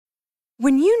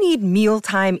When you need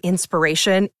mealtime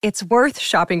inspiration, it's worth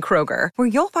shopping Kroger, where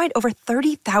you'll find over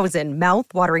 30,000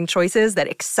 mouth-watering choices that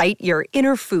excite your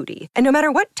inner foodie. And no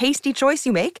matter what tasty choice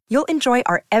you make, you'll enjoy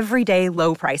our everyday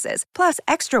low prices, plus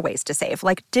extra ways to save,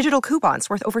 like digital coupons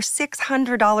worth over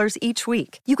 $600 each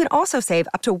week. You can also save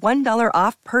up to $1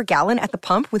 off per gallon at the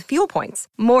pump with fuel points.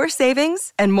 More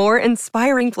savings and more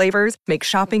inspiring flavors make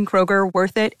shopping Kroger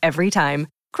worth it every time.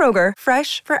 Kroger,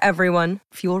 fresh for everyone.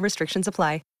 Fuel restrictions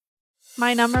apply.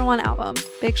 My number one album,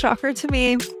 big shocker to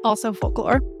me, also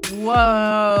Folklore.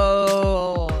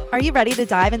 Whoa. Are you ready to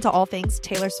dive into all things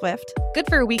Taylor Swift? Good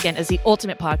for a Weekend is the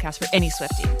ultimate podcast for any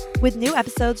Swiftie. With new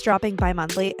episodes dropping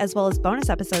bi-monthly, as well as bonus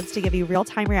episodes to give you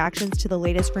real-time reactions to the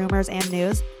latest rumors and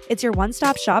news, it's your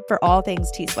one-stop shop for all things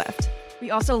T-Swift.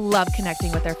 We also love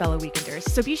connecting with our fellow Weekenders,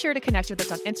 so be sure to connect with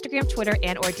us on Instagram, Twitter,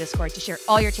 and or Discord to share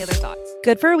all your Taylor thoughts.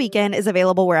 Good for a Weekend is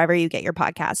available wherever you get your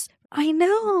podcasts. I know.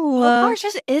 Oh, gosh,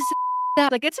 just is that.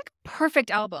 Like, it's a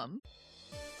perfect album.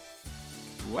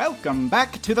 Welcome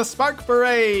back to the Spark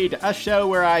Parade, a show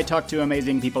where I talk to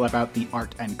amazing people about the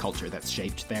art and culture that's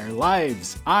shaped their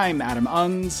lives. I'm Adam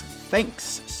Ungs.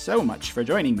 Thanks so much for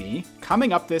joining me.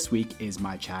 Coming up this week is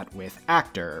my chat with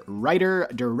actor, writer,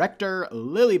 director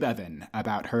Lily Bevan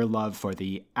about her love for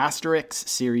the Asterix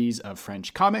series of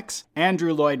French comics,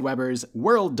 Andrew Lloyd Webber's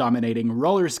world-dominating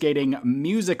roller skating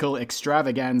musical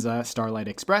extravaganza Starlight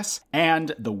Express,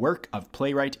 and the work of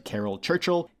playwright Caryl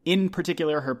Churchill, in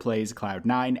particular her plays Cloud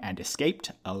 9 and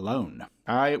Escaped Alone.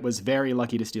 I was very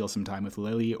lucky to steal some time with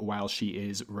Lily while she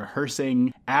is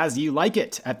rehearsing As You Like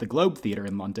It at the Globe Theatre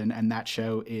in London, and that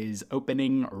show is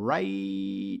opening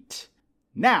right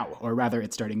now, or rather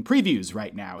it's starting previews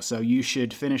right now, so you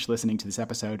should finish listening to this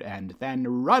episode and then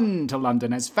run to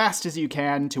London as fast as you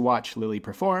can to watch Lily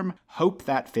perform. Hope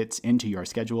that fits into your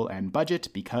schedule and budget,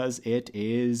 because it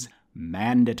is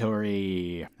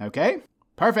mandatory. Okay?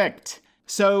 Perfect!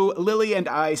 So Lily and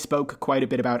I spoke quite a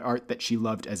bit about art that she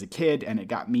loved as a kid, and it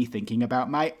got me thinking about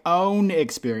my own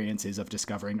experiences of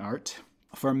discovering art.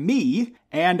 For me,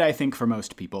 and I think for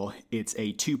most people, it's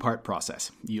a two-part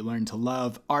process. You learn to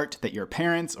love art that your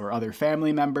parents or other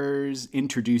family members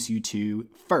introduce you to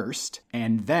first,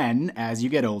 and then, as you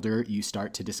get older, you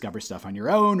start to discover stuff on your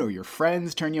own, or your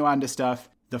friends turn you on to stuff.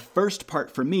 The first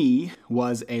part for me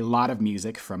was a lot of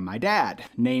music from my dad,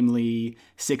 namely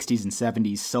 60s and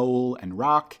 70s soul and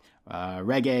rock,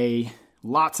 reggae,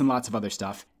 lots and lots of other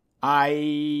stuff.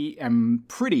 I am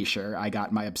pretty sure I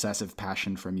got my obsessive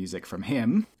passion for music from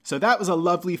him, so that was a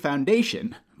lovely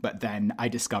foundation. But then I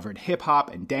discovered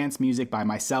hip-hop and dance music by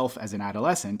myself as an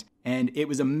adolescent, and it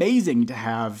was amazing to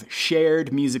have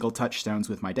shared musical touchstones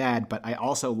with my dad, but I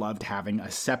also loved having a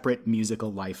separate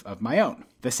musical life of my own.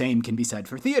 The same can be said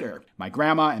for theater. My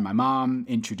grandma and my mom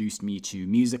introduced me to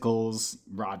musicals,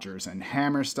 Rodgers and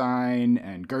Hammerstein,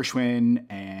 and Gershwin,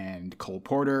 and Cole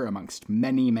Porter, amongst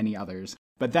many, many others.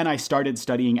 But then I started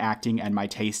studying acting and my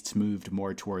tastes moved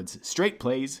more towards straight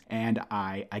plays, and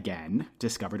I, again,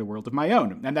 discovered a world of my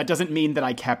own. And that doesn't mean that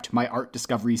I kept my art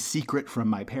discoveries secret from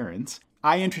my parents.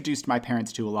 I introduced my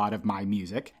parents to a lot of my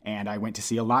music, and I went to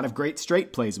see a lot of great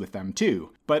straight plays with them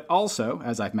too. But also,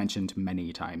 as I've mentioned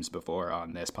many times before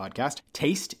on this podcast,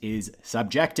 taste is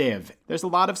subjective. There's a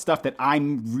lot of stuff that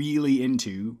I'm really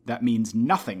into that means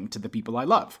nothing to the people I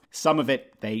love. Some of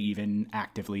it they even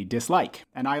actively dislike,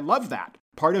 and I love that.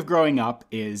 Part of growing up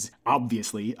is,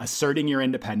 obviously, asserting your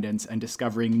independence and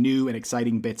discovering new and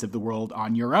exciting bits of the world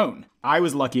on your own. I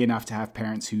was lucky enough to have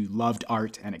parents who loved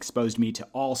art and exposed me to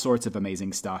all sorts of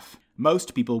amazing stuff.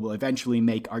 Most people will eventually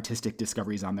make artistic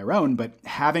discoveries on their own, but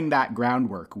having that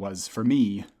groundwork was, for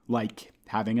me, like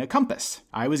having a compass.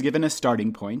 I was given a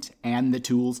starting point and the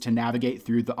tools to navigate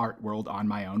through the art world on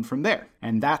my own from there,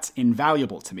 and that's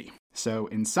invaluable to me. So,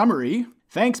 in summary,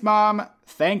 thanks, Mom,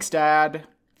 thanks, Dad,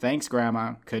 thanks,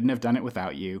 Grandma. Couldn't have done it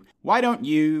without you. Why don't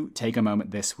you take a moment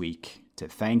this week to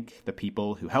thank the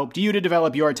people who helped you to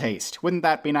develop your taste? Wouldn't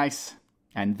that be nice?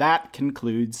 And that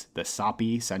concludes the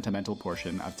soppy, sentimental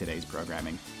portion of today's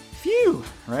programming. Phew,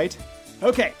 right?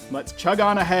 Okay, let's chug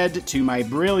on ahead to my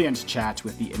brilliant chat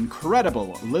with the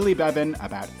incredible Lily Bevan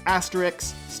about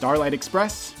Asterix, Starlight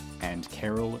Express, and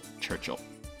Caryl Churchill.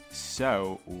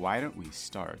 So, why don't we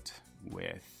start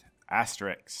with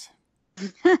Asterix?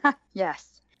 Yes.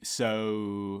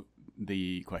 So,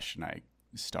 the question I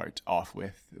start off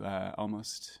with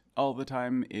almost all the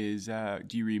time is,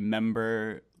 do you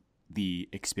remember the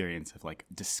experience of, like,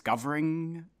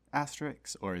 discovering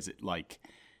Asterix? Or is it, like,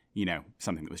 you know,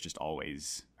 something that was just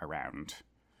always around?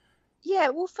 Yeah,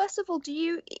 well, first of all, do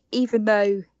you even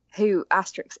know who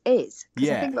Asterix is? Because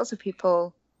Yeah. I think lots of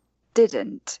people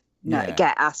didn't.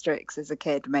 get Asterix as a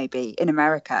kid, maybe in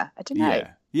America. I don't know.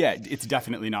 Yeah, it's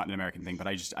definitely not an American thing, but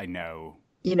I know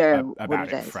what about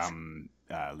it is from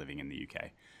living in the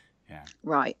UK. Yeah.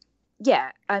 Right.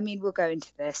 Yeah, I mean, we'll go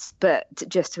into this, but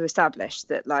just to establish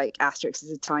that, like, Asterix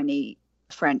is a tiny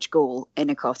French Gaul in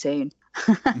a cartoon.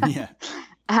 Yeah.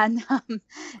 And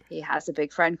he has a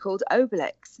big friend called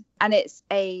Obelix. And it's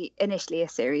initially a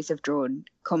series of drawn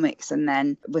comics and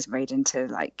then was made into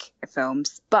like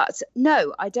films. But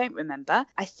no, I don't remember.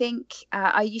 I think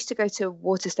I used to go to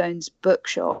Waterstone's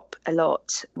bookshop a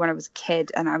lot when I was a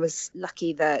kid. And I was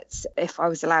lucky that if I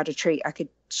was allowed a treat, I could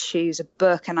choose a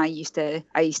book. And I used to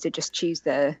just choose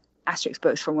the Asterix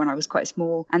books from when I was quite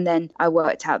small, and then I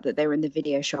worked out that they were in the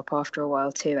video shop after a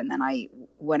while too, and then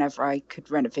whenever I could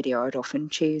rent a video, I'd often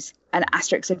choose an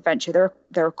Asterix adventure.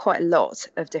 There are quite a lot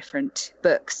of different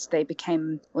books. They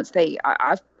became I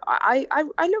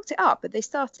looked it up, but they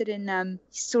started in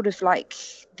sort of like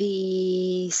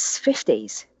the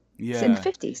 50s. Yeah, it's in the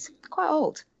 50s, quite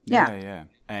old. Yeah.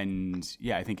 And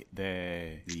I think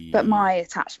the but my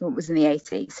attachment was in the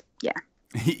 80s.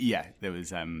 Yeah, there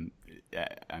was I'm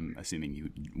assuming you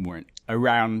weren't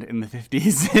around in the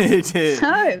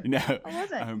 50s. No, I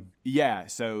wasn't. Yeah,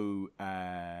 so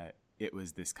it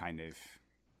was this kind of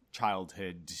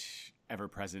childhood,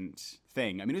 ever-present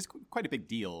thing. I mean, it was quite a big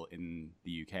deal in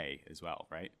the UK as well,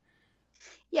 right?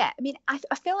 Yeah, I mean, I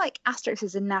feel like Asterix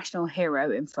is a national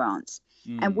hero in France,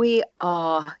 and we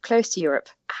are close to Europe.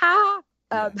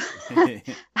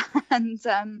 And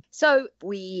so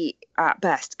we at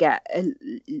best get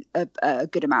a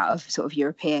good amount of sort of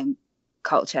European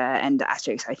culture, and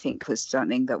Asterix, I think, was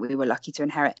something that we were lucky to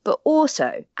inherit. But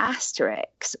also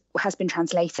Asterix has been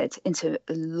translated into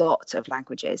a lot of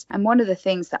languages, and one of the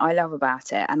things that I love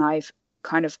about it, and I've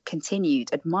kind of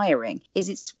continued admiring,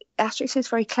 is Asterix is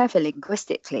very clever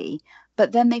linguistically,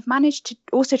 but then they've managed to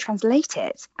also translate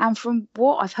it. And from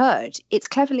what I've heard, it's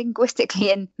clever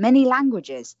linguistically in many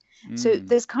languages. So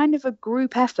there's kind of a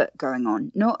group effort going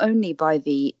on, not only by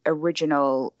the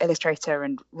original illustrator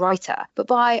and writer, but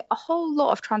by a whole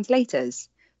lot of translators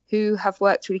who have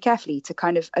worked really carefully to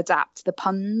kind of adapt the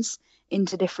puns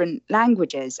into different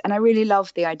languages. And I really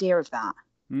love the idea of that.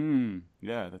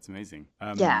 Yeah, that's amazing.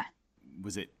 Yeah.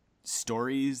 Was it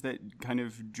stories that kind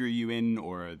of drew you in,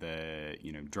 or the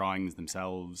drawings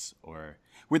themselves, or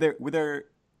were there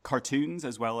cartoons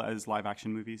as well as live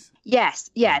action movies?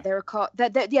 Yes, there are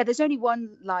there's only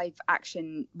one live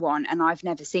action one, and I've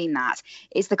never seen that.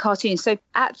 It's the cartoon. So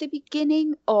at the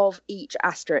beginning of each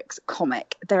Asterix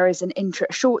comic, there is an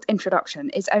short introduction.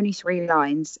 It's only 3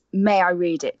 lines. May I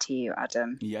read it to you,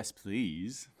 Adam? Yes,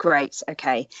 please. Great.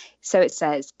 Okay. So it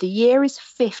says, the year is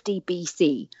 50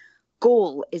 BC.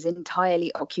 Gaul is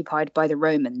entirely occupied by the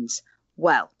Romans.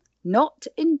 Well, not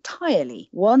entirely.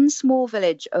 One small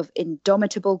village of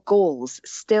indomitable Gauls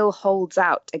still holds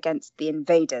out against the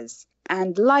invaders.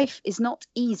 And life is not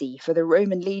easy for the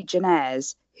Roman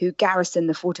legionnaires who garrison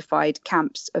the fortified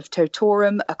camps of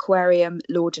Totorum, Aquarium,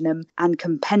 Laudanum, and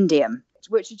Compendium,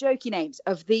 which are jokey names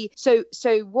of the... So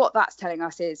what that's telling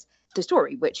us is the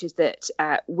story, which is that,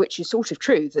 which is sort of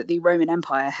true, that the Roman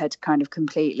Empire had kind of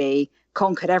completely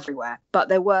conquered everywhere. But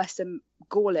there were some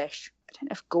Gaulish, I don't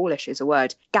know if Gaulish is a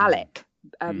word, Gallic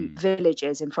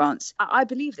villages in France. I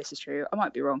believe this is true, I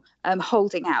might be wrong,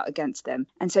 holding out against them.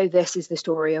 And so this is the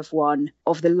story of one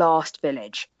of the last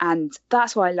village. And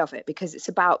that's why I love it, because it's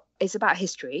about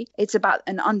history, it's about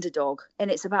an underdog, and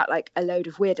it's about like a load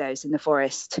of weirdos in the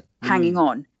forest hanging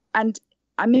on. And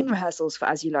I'm in rehearsals for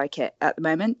As You Like It at the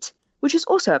moment, which is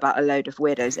also about a load of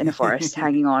weirdos in a forest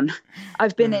hanging on.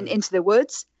 I've been in Into the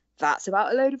Woods. That's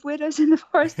about a load of weirdos in the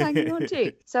forest hanging on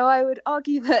too. So I would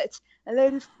argue that a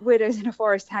load of weirdos in a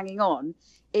forest hanging on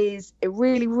is a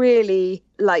really, really,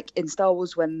 like in Star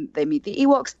Wars when they meet the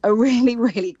Ewoks, a really,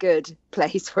 really good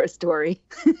place for a story.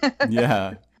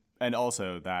 Yeah. And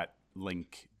also that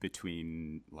link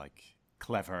between like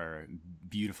clever,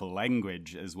 beautiful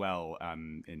language as well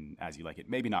in As You Like It.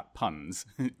 Maybe not puns,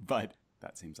 but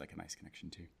that seems like a nice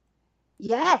connection too.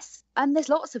 Yes, and there's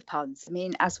lots of puns. I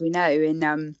mean, as we know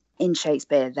in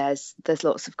Shakespeare, there's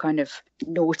lots of kind of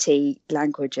naughty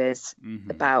languages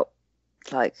about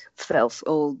like filth,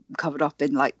 all covered up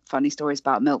in like funny stories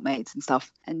about milkmaids and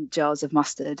stuff, and jars of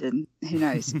mustard and who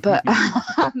knows. But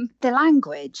the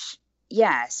language,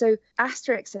 yeah. So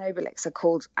Asterix and Obelix are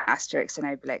called Asterix and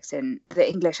Obelix in the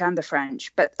English and the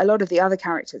French, but a lot of the other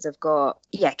characters have got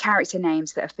character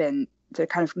names that are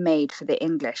kind of made for the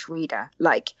English reader,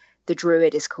 like. The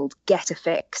druid is called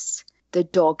Getafix. The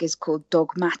dog is called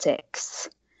Dogmatix.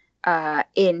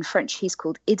 In French, he's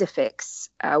called Idefix,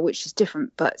 which is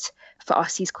different, but for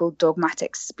us, he's called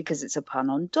Dogmatics because it's a pun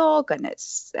on dog,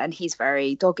 and he's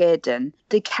very dogged. And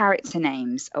the character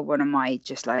names are one of my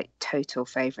just like total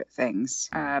favorite things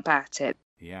about it.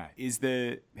 Yeah. Is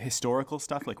the historical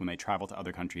stuff, like when they travel to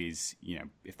other countries, you know,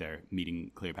 if they're meeting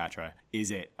Cleopatra,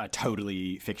 is it a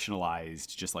totally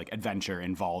fictionalized, just like adventure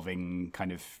involving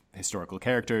kind of historical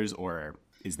characters, or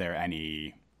is there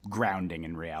any grounding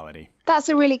in reality? That's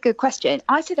a really good question.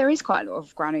 I'd say there is quite a lot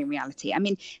of grounding in reality. I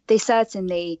mean, they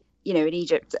certainly, you know, in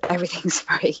Egypt, everything's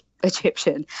very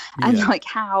Egyptian. And like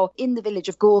how in the village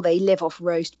of Gaul, they live off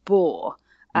roast boar.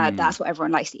 That's what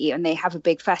everyone likes to eat. And they have a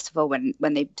big festival when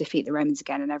they defeat the Romans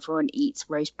again, and everyone eats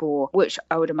roast boar, which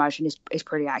I would imagine is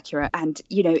pretty accurate. And,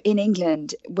 you know, in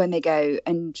England, when they go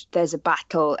and there's a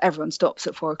battle, everyone stops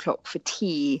at 4:00 for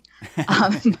tea.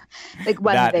 Like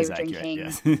whether they were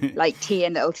drinking like tea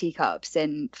in little teacups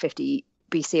in 50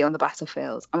 BC on the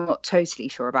battlefield, I'm not totally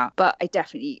sure about, but I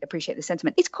definitely appreciate the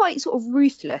sentiment. It's quite sort of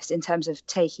ruthless in terms of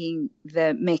taking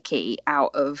the mickey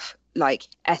out of like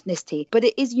ethnicity, but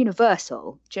it is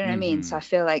universal. Do you know what I mean? So I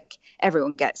feel like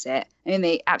everyone gets it. I mean,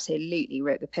 they absolutely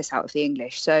wrote the piss out of the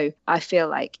English, so I feel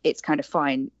like it's kind of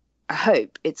fine. I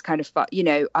hope it's kind of fun. You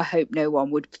know, I hope no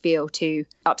one would feel too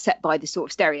upset by the sort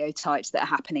of stereotypes that are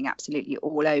happening absolutely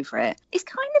all over it. It's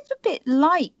kind of a bit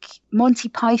like Monty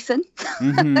Python.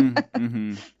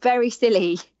 Very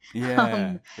silly.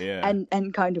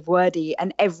 And kind of wordy,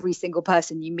 and every single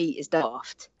person you meet is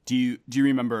daft. Do you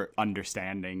remember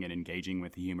understanding and engaging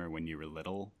with the humor when you were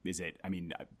little? Is it, I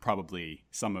mean, probably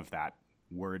some of that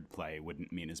wordplay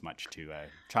wouldn't mean as much to a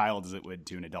child as it would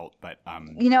to an adult, but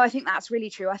you know, I think that's really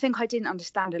true. I think I didn't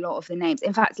understand a lot of the names.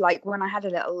 In fact, like when I had a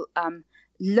little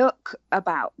look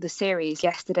about the series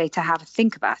yesterday to have a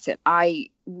think about it, I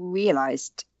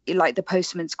realized like the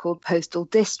postman's called postal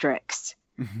districts,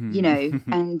 you know,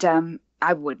 and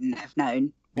I wouldn't have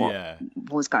known what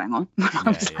was going on when I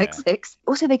was like 6.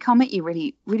 Also, they come at you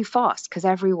really, really fast because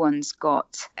everyone's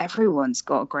got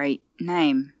a great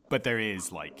name. But there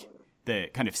is like the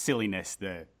kind of silliness,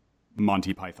 the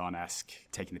Monty Python-esque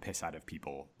taking the piss out of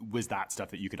people. Was that stuff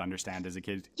that you could understand as a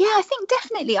kid? Yeah, I think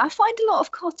definitely. I find a lot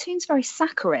of cartoons very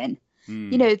saccharine.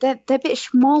 You know, they're a bit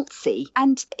schmaltzy.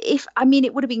 And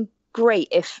it would have been great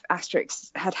if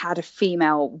Asterix had a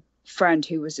female friend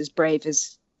who was as brave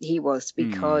as he was,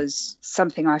 because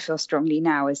something I feel strongly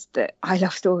now is that I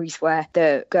love stories where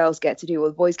the girls get to do what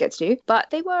the boys get to do,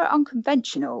 but they were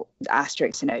unconventional,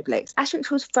 Asterix and Obelix. Asterix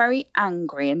was very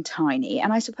angry and tiny,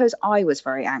 and I suppose I was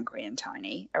very angry and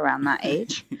tiny around that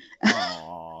age.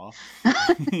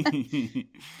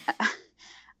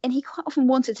 And he quite often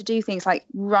wanted to do things like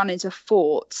run into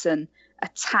forts and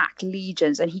attack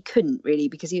legions, and he couldn't really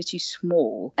because he was too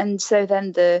small. And so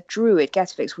then the druid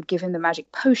Getafix would give him the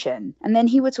magic potion, and then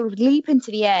he would sort of leap into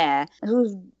the air and sort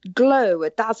of glow a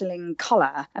dazzling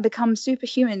colour and become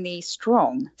superhumanly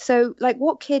strong. So like,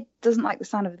 what kid doesn't like the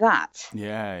sound of that?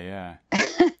 Yeah.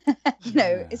 You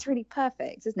know, it's really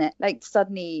perfect, isn't it? Like,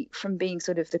 suddenly from being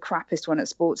sort of the crappiest one at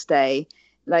sports day,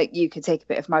 like you could take a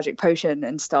bit of magic potion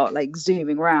and start like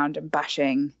zooming around and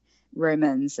bashing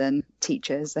Romans and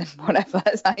teachers and whatever.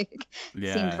 It's like,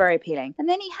 seemed very appealing. And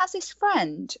then he has this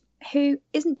friend who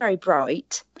isn't very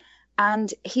bright,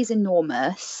 and he's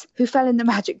enormous, who fell in the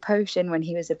magic potion when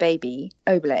he was a baby,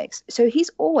 Obelix. So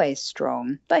he's always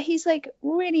strong, but he's like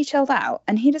really chilled out,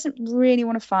 and he doesn't really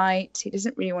want to fight. He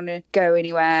doesn't really want to go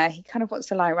anywhere. He kind of wants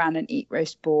to lie around and eat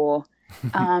roast boar.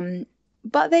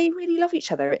 But they really love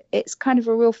each other. It's kind of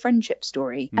a real friendship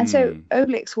story. And so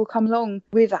Obelix will come along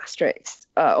with Asterix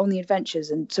on the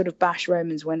adventures and sort of bash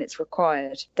Romans when it's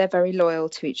required. They're very loyal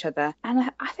to each other.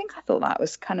 And I thought that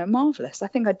was kind of marvellous. I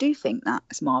do think that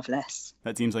is marvellous.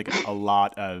 That seems like a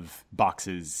lot of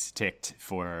boxes ticked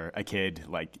for a kid,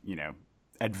 like, you know,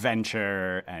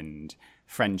 adventure and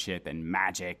friendship and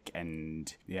magic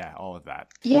and, all of that.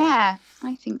 Yeah,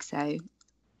 I think so.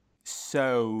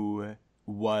 So,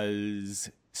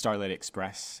 was Starlight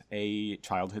Express a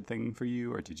childhood thing for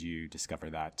you, or did you discover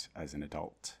that as an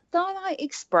adult? Starlight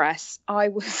Express, I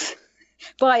was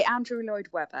by Andrew Lloyd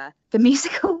Webber, the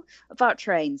musical about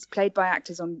trains played by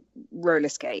actors on roller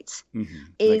skates.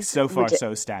 Is like so far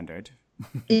so standard.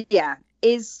 Yeah,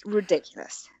 is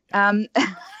ridiculous. And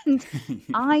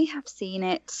I have seen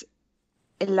it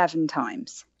 11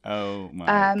 times. Oh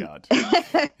my God.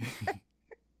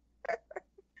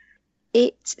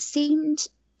 It seemed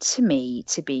to me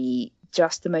to be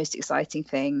just the most exciting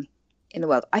thing in the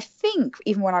world. I think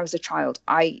even when I was a child,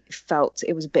 I felt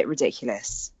it was a bit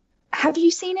ridiculous. Have you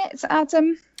seen it,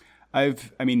 Adam?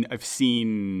 I've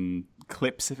seen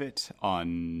clips of it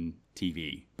on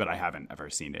TV, but I haven't ever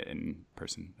seen it in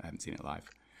person. I haven't seen it live.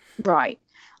 Right.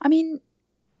 I mean,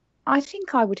 I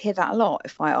think I would hear that a lot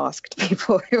if I asked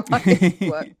people who I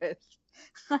work with.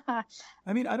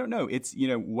 I mean, I don't know. It's,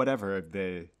 whatever,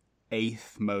 the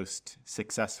 8th most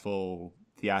successful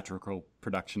theatrical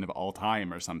production of all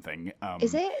time or something.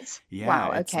 Is it? Yeah.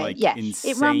 Wow, it's okay. like Yeah.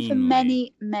 insanely... It ran for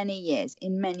many, many years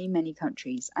in many, many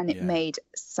countries, and it made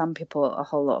some people a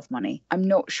whole lot of money. I'm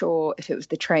not sure if it was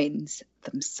the trains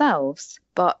themselves,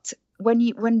 but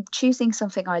when choosing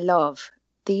something I love,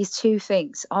 these two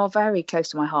things are very close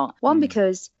to my heart. One,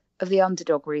 because of the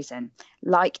underdog reason.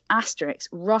 Like Asterix,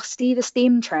 Rusty the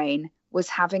steam train was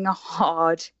having a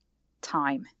hard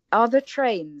time. Other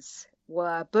trains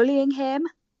were bullying him,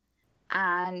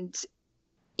 and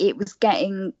it was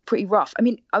getting pretty rough. I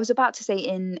mean, I was about to say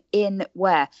in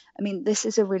where. I mean, this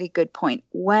is a really good point.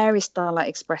 Where is Starlight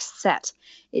Express set?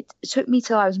 It took me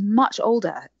till I was much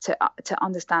older to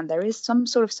understand there is some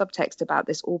sort of subtext about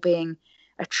this all being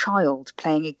a child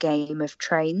playing a game of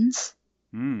trains.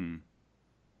 And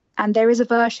there is a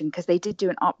version, because they did do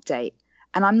an update,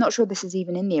 and I'm not sure this is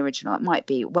even in the original, it might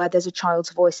be, where there's a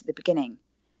child's voice at the beginning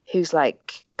who's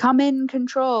like, come in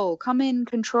control.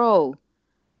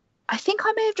 I think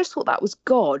I may have just thought that was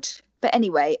God. But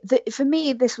anyway, for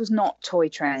me, this was not toy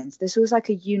trains. This was like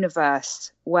a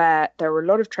universe where there were a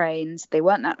lot of trains. They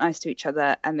weren't that nice to each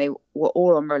other, and they were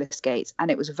all on roller skates. And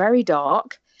it was very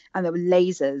dark, and there were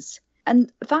lasers.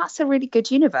 And that's a really good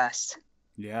universe.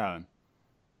 Yeah.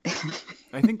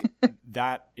 I think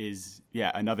that is,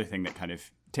 another thing that kind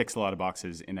of ticks a lot of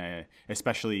boxes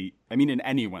especially, I mean, in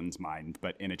anyone's mind,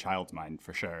 but in a child's mind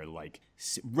for sure, like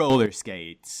roller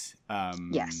skates.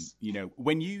 Yes.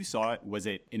 When you saw it, was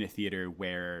it in a theater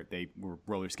where they were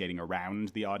roller skating around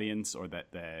the audience, or that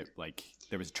there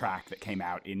was a track that came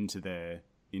out into the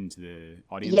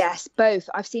audience? Yes, both.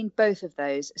 I've seen both of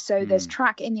those. So there's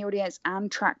track in the audience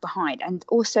and track behind. And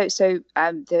also,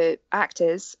 the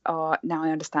actors are, now I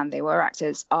understand they were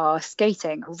actors, are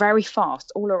skating very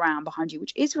fast all around behind you,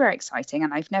 which is very exciting.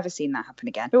 And I've never seen that happen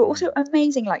again. There were also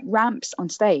amazing ramps on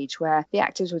stage where the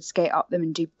actors would skate up them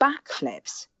and do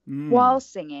backflips while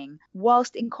singing,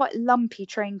 whilst in quite lumpy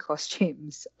train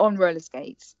costumes on roller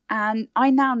skates. And I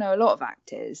now know a lot of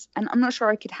actors, and I'm not sure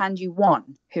I could hand you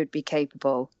one who'd be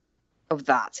capable of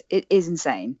that. It is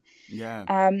insane. Yeah.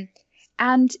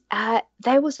 And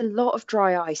there was a lot of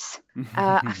dry ice.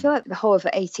 I feel like the whole of the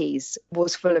 80s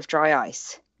was full of dry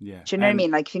ice. Yeah. Do you know what I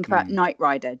mean? Like, think about Knight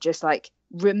Rider, just like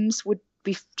rooms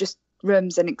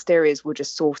and exteriors were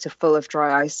just sort of full of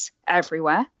dry ice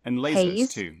everywhere. And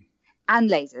lasers too. And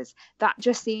lasers. That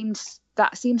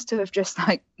seems to have just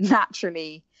like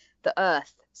naturally, the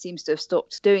Earth seems to have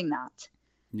stopped doing that.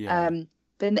 Yeah.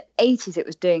 But in the 80s, it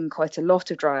was doing quite a lot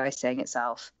of dry icing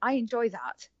itself. I enjoy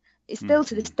that. It's still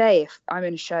to this day, if I'm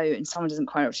in a show and someone doesn't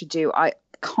quite know what to do, I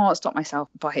can't stop myself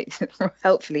by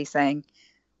helpfully saying,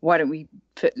 why don't we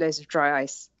put loads of dry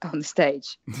ice on the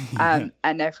stage? And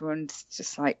everyone's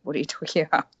just like, what are you talking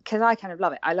about? Because I kind of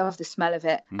love it. I love the smell of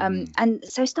it. And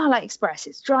so Starlight Express,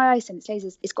 it's dry ice and it's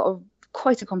lasers. It's got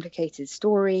quite a complicated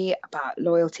story about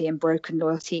loyalty and broken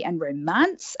loyalty and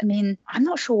romance. I mean, I'm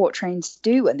not sure what trains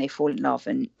do when they fall in love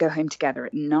and go home together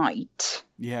at night.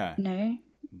 Yeah. No?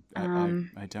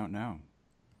 I don't know.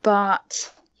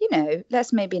 But,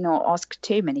 let's maybe not ask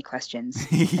too many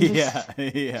questions.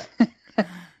 Yeah.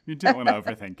 You don't want to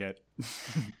overthink it.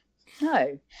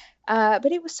 No.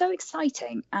 But it was so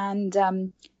exciting. And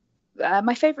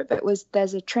my favourite bit was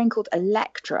there's a train called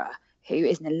Electra, who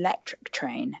is an electric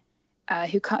train,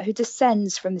 who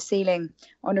descends from the ceiling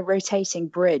on a rotating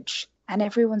bridge. And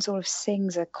everyone sort of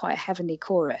sings a quite heavenly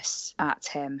chorus at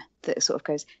him that sort of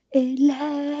goes,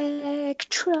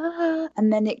 Electra.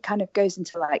 And then it kind of goes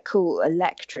into like cool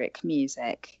electric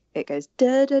music. It goes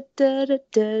da da da da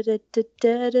da da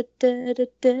da da da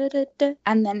da da da,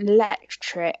 and then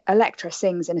Electra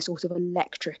sings in a sort of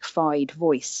electrified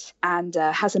voice and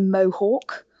has a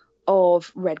mohawk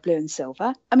of red, blue, and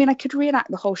silver. I mean, I could reenact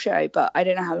the whole show, but I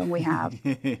don't know how long we have.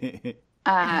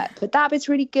 But that bit's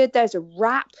really good. There's a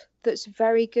rap that's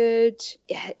very good.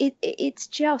 Yeah, it's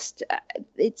just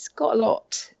it's got a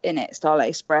lot in it,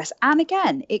 Starlight Express, and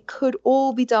again, it could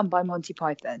all be done by Monty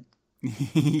Python.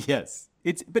 Yes.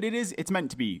 It's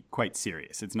meant to be quite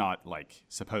serious. It's not like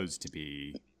supposed to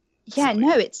be. Yeah, silly.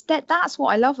 No, that's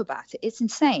what I love about it. It's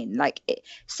insane. Like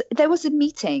there was a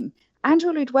meeting.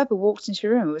 Andrew Lloyd Webber walked into the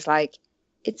room and was like,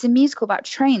 "It's a musical about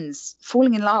trains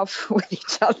falling in love with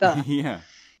each other." Yeah.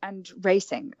 And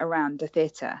racing around the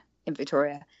theatre in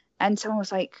Victoria. And someone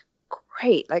was like,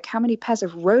 "Great! Like, how many pairs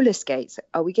of roller skates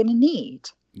are we going to need?"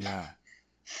 Yeah.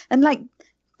 And like,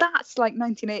 that's like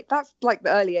 1980. That's like the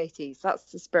early 80s. That's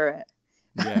the spirit.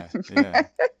 Yeah.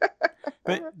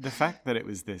 But the fact that it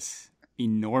was this,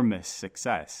 enormous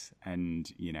success.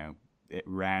 And, it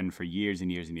ran for years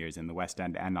and years and years in the West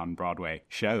End and on Broadway,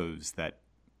 shows that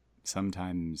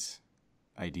sometimes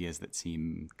ideas that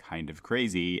seem kind of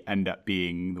crazy end up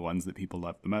being the ones that people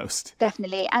love the most.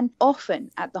 Definitely. And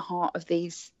often at the heart of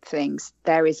these things,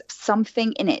 there is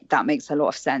something in it that makes a lot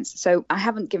of sense. So I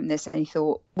haven't given this any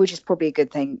thought, which is probably a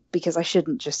good thing, because I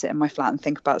shouldn't just sit in my flat and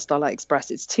think about Starlight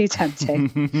Express. It's too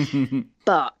tempting.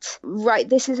 But, right,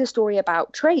 this is a story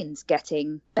about trains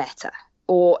getting better.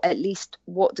 Or at least,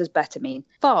 what does better mean?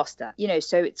 Faster.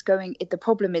 So the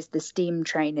problem is the steam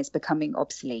train is becoming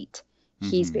obsolete.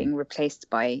 He's being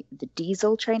replaced by the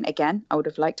diesel train. Again, I would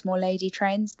have liked more lady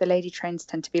trains. The lady trains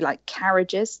tend to be like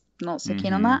carriages. Not so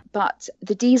keen on that. But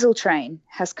the diesel train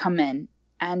has come in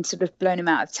and sort of blown him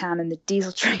out of town. And the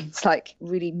diesel train's like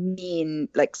really mean,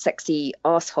 like sexy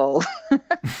asshole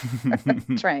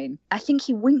train. I think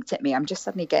he winked at me. I'm just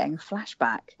suddenly getting a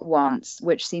flashback once,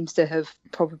 which seems to have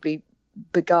probably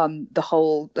begun the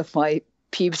whole of my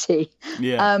puberty.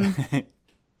 Yeah.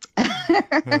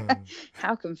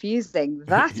 How confusing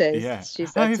that is. Yeah. She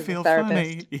said to the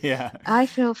therapist. Funny. Yeah. I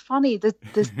feel funny.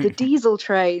 The diesel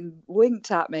train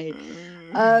winked at me.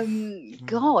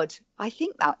 God, I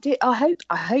think that did. I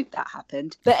hope that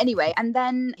happened. But anyway, and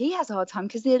then he has a hard time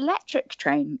because the electric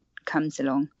train comes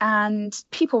along, and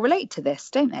people relate to this,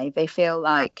 don't they? They feel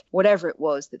like whatever it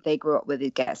was that they grew up with,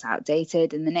 it gets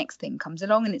outdated, and the next thing comes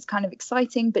along and it's kind of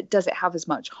exciting, but does it have as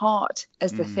much heart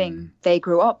as the thing they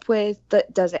grew up with?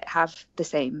 But does it have the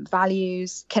same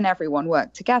values? Can everyone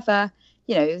work together?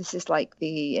 This is like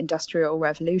the Industrial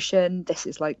Revolution. This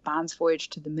is like man's voyage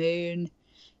to the moon.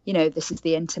 This is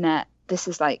the internet. This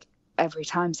is like every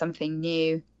time something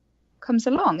new comes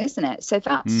along, isn't it? So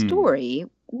that story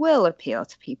will appeal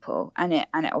to people, and it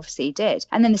obviously did.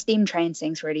 And then the steam train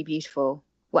sings really beautiful,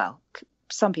 well,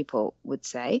 some people would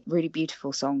say really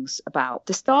beautiful songs about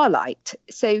the Starlight.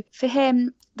 So for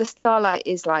him, the Starlight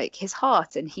is like his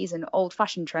heart, and he's an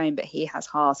old-fashioned train, but he has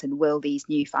heart. And will these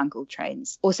newfangled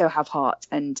trains also have heart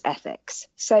and ethics?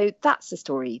 So that's the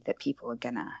story that people are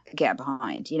gonna get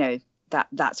behind.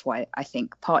 That's why I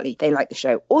think partly they like the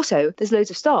show. Also, there's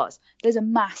loads of stars. There's a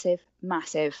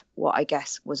massive, what I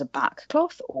guess was a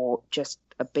backcloth or just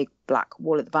a big black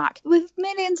wall at the back with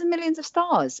millions and millions of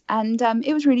stars. And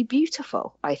it was really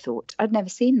beautiful, I thought. I'd never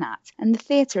seen that. And the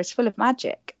theatre is full of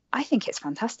magic. I think it's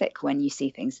fantastic when you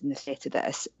see things in the theatre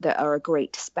that are a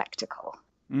great spectacle.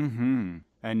 Mm-hmm.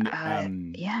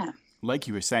 And yeah. Like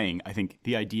you were saying, I think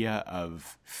the idea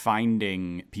of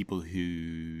finding people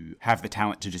who have the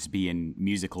talent to just be in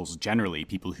musicals generally,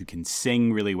 people who can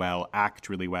sing really well, act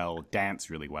really well,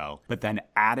 dance really well, but then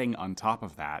adding on top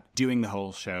of that, doing the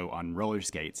whole show on roller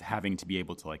skates, having to be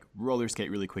able to like roller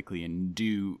skate really quickly and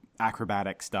do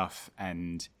acrobatic stuff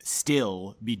and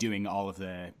still be doing all of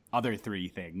the other three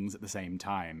things at the same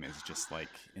time is just like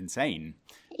insane.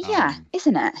 Yeah,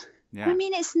 isn't it? Yeah. I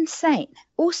mean, it's insane.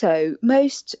 Also,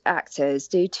 most actors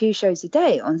do 2 shows a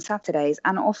day on Saturdays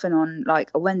and often on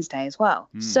like a Wednesday as well.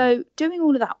 So doing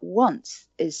all of that once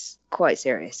is quite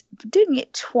serious. Doing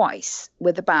it twice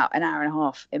with about an hour and a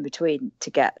half in between to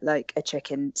get like a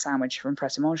chicken sandwich from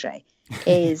Pret a Manger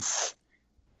is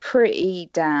pretty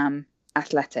damn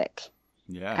athletic.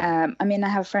 Yeah. I mean, I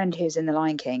have a friend who's in The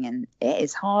Lion King, and it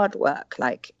is hard work.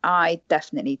 Like, I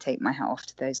definitely take my hat off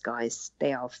to those guys.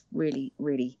 They are really,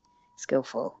 really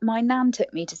skillful. My nan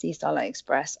took me to see Starlight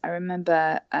Express. I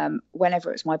remember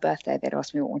whenever it was my birthday, they'd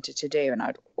ask me what I wanted to do, and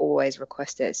I'd always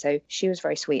request it. So she was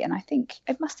very sweet, and I think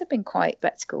it must have been quite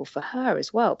spectacle for her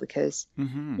as well, because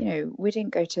we didn't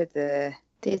go to the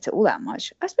theatre all that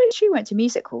much. I suppose she went to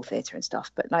music hall theatre and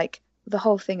stuff, but like the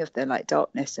whole thing of the like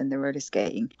darkness and the roller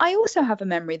skating. I also have a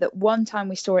memory that one time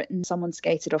we saw it and someone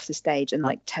skated off the stage and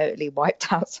like totally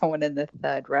wiped out someone in the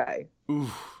 3rd row.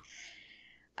 Oof.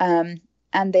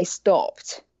 And they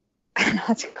stopped and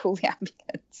had to call the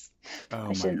ambulance. Oh,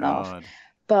 I shouldn't my laugh. God.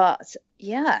 But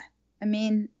yeah, I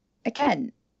mean,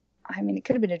 again, it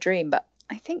could have been a dream, but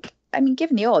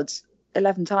given the odds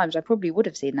 11 times, I probably would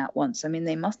have seen that once. I mean,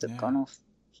 they must have gone off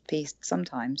piece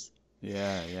sometimes.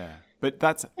 Yeah. But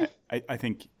that's, I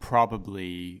think,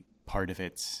 probably part of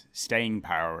its staying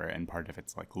power and part of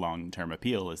its like long-term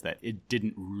appeal is that it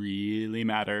didn't really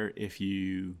matter if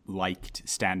you liked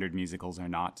standard musicals or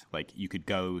not. Like, you could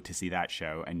go to see that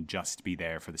show and just be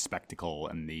there for the spectacle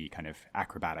and the kind of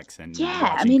acrobatics and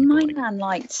my nan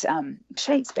liked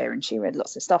Shakespeare, and she read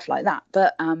lots of stuff like that.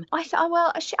 But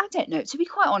I don't know. To be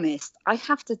quite honest, I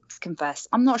have to confess,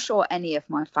 I'm not sure any of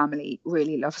my family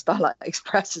really love Starlight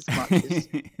Express as much as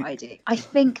I do. I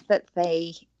think that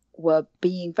they were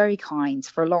being very kind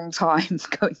for a long time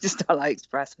going to Starlight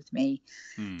Express with me.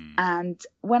 And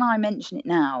when I mention it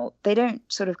now, they don't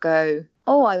sort of go,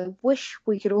 oh, I wish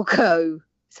we could all go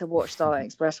to watch Starlight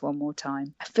Express one more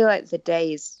time. I feel like the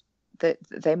days that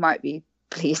they might be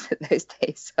pleased that those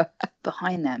days are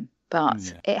behind them.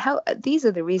 But it helped. These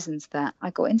are the reasons that I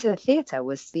got into the theatre,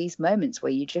 was these moments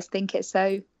where you just think it's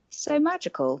so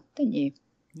magical, don't you?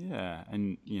 Yeah,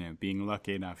 and, being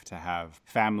lucky enough to have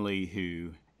family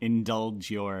who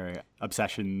indulge your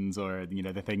obsessions or,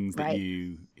 the things that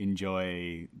you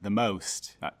enjoy the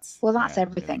most. That's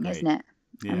everything, really isn't it?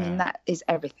 Yeah. I mean, that is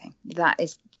everything.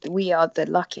 We are the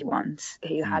lucky ones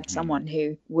who had someone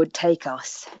who would take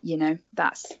us,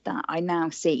 that I now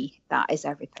see that is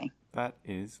everything. That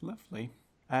is lovely.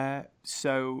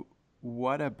 So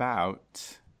what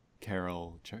about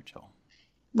Caryl Churchill?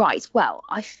 Right. Well,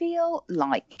 I feel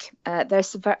like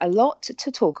there's a lot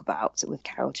to talk about with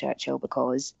Caryl Churchill,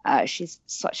 because she's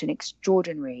such an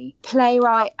extraordinary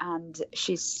playwright, and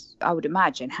she's, I would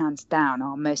imagine, hands down,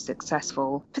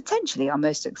 potentially our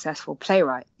most successful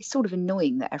playwright. It's sort of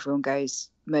annoying that everyone goes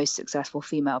most successful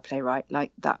female playwright,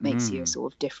 like that makes you a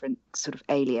sort of different sort of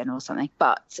alien or something.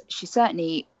 But she's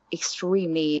certainly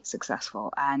extremely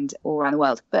successful and all around the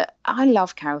world. But I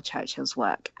love Caryl Churchill's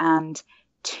work, and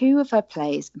two of her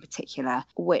plays in particular,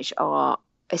 which are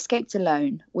Escaped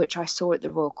Alone, which I saw at the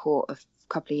Royal Court a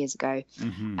couple of years ago,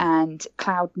 and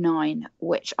Cloud 9,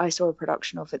 which I saw a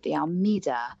production of at the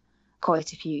Almeida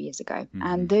quite a few years ago.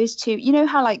 And those two,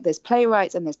 how like there's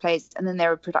playwrights and there's plays, and then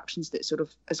there are productions that sort of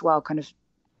as well kind of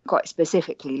quite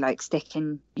specifically like stick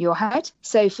in your head.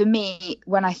 So for me,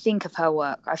 when I think of her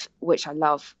work, which I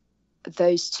love,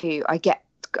 those two, I get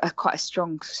quite a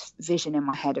strong vision in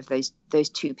my head of those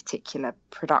two particular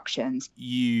productions.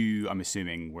 You, I'm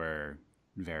assuming, were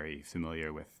very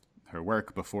familiar with her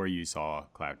work before you saw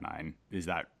Cloud 9. Is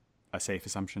that a safe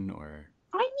assumption, or?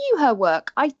 I knew her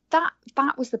work.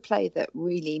 That was the play that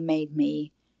really made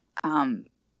me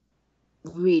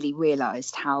really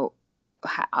realised how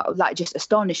like just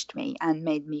astonished me and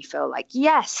made me feel like,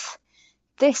 yes,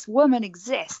 this woman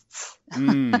exists.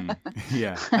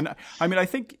 Yeah. And I mean, I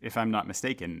think, if I'm not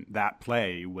mistaken, that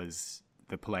play was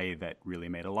the play that really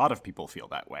made a lot of people feel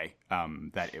that way.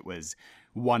 That it was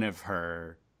one of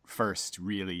her first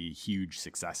really huge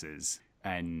successes.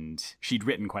 And she'd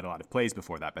written quite a lot of plays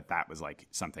before that, but that was like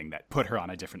something that put her on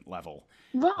a different level.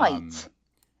 Right.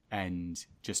 And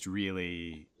just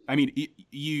really, I mean,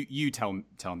 you tell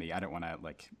me, I don't want to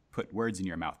like put words in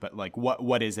your mouth, but like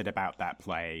what is it about that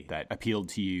play that appealed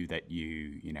to you, that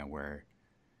you were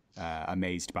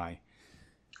amazed by?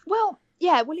 Well,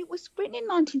 it was written in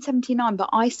 1979, but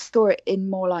I saw it in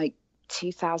more like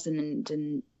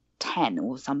 2010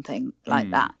 or something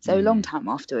like that, so a long time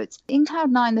afterwards. In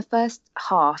Cloud 9, the first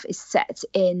half is set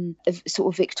in a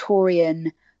sort of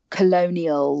Victorian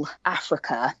colonial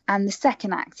Africa, and the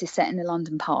second act is set in a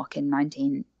London park in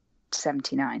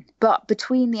 1979. But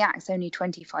between the acts, only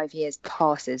 25 years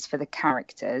passes for the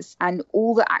characters, and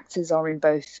all the actors are in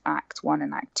both Act 1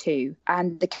 and Act 2,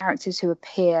 and the characters who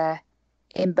appear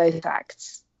in both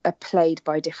acts are played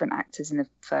by different actors in the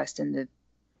first and the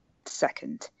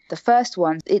second. The first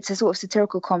one, it's a sort of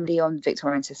satirical comedy on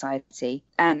Victorian society,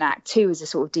 and Act 2 is a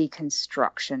sort of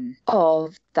deconstruction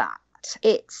of that.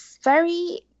 It's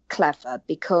very clever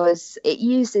because it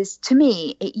uses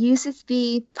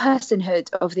the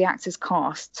personhood of the actors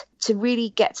cast to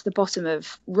really get to the bottom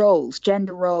of roles,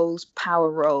 gender roles,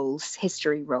 power roles,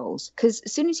 history roles. Because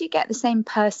as soon as you get the same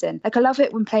person, like I love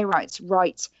it when playwrights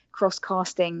write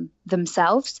cross-casting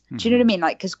themselves. Do you know what I mean?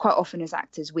 Like, because quite often as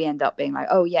actors we end up being like,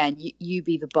 oh yeah, and you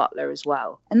be the butler as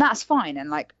well, and that's fine. And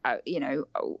like,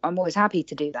 I'm always happy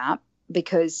to do that,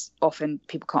 because often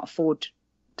people can't afford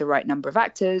the right number of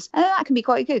actors, and that can be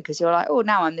quite good, because you're like, oh,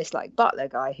 now I'm this like butler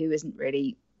guy who isn't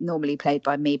really normally played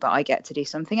by me, but I get to do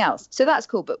something else, so that's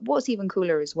cool. But what's even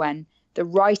cooler is when the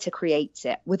writer creates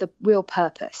it with a real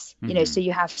purpose. So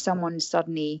you have someone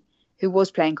suddenly who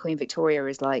was playing Queen Victoria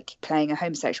is like playing a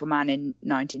homosexual man in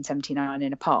 1979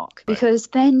 in a park, because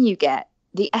then you get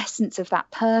the essence of that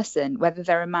person, whether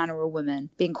they're a man or a woman,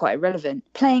 being quite irrelevant,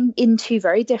 playing in two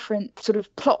very different, sort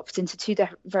of plopped into two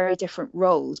very different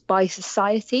roles by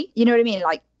society. You know what I mean?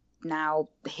 Like, now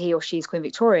he or she's Queen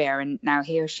Victoria, and now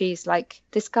he or she's like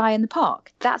this guy in the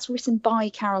park. That's written by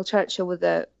Caryl Churchill with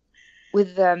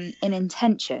an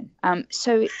intention.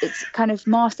 So it's kind of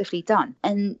masterfully done.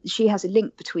 And she has a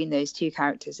link between those two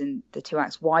characters in the two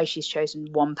acts, why she's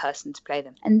chosen one person to play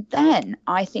them. And then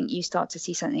I think you start to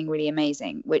see something really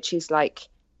amazing, which is like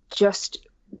just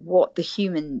what the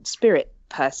human spirit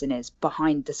person is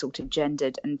behind the sort of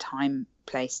gendered and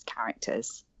time-placed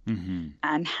characters.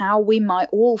 and how we might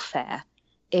all fare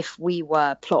if we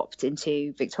were plopped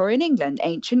into Victorian England,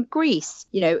 ancient Greece,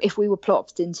 if we were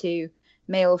plopped into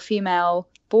male or female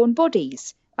born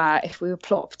bodies, if we were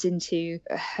plopped into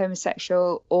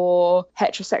homosexual or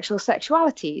heterosexual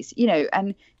sexualities,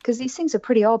 and because these things are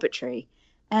pretty arbitrary,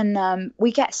 and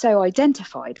we get so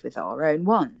identified with our own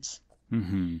ones.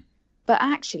 But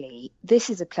actually, this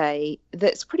is a play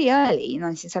that's pretty early, in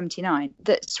 1979,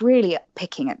 that's really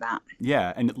picking at that.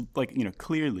 Yeah, and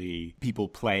clearly people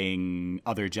playing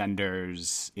other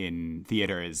genders in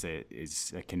theater is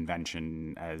a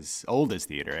convention as old as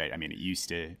theater. Right? I mean, it used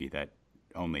to be that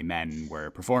only men were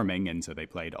performing, and so they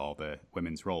played all the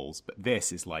women's roles. But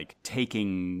this is like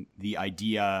taking the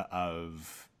idea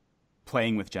of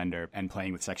playing with gender and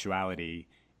playing with sexuality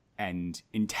and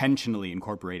intentionally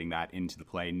incorporating that into the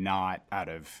play, not out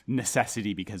of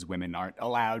necessity because women aren't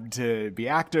allowed to be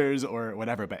actors or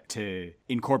whatever, but to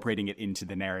incorporating it into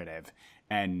the narrative.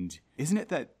 And isn't it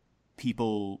that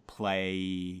people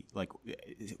play, like,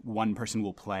 one person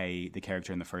will play the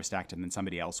character in the first act and then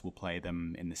somebody else will play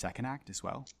them in the second act as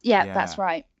well? Yeah. That's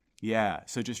right. Yeah,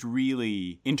 so just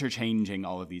really interchanging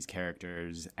all of these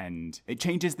characters, and it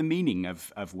changes the meaning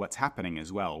of what's happening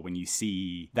as well when you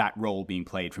see that role being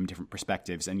played from different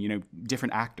perspectives, and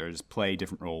different actors play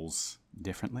different roles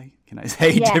differently. Can I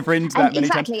say different? That many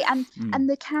exactly, times? And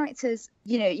the characters,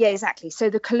 exactly.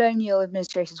 So the colonial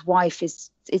administrator's wife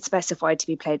it's specified to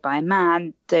be played by a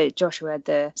man. The Joshua,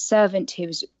 the servant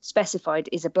who's specified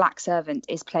is a black servant,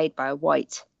 is played by a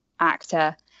white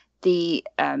actor. The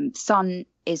son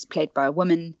is played by a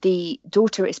woman. The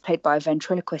daughter is played by a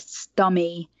ventriloquist's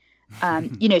dummy.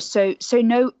 So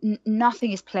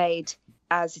nothing is played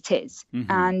as it is.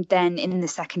 And then in the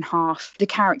second half, the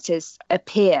characters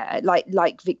appear like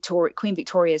Queen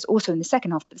Victoria is also in the second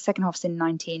half, but the second half's in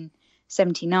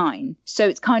 1979. So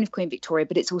it's kind of Queen Victoria,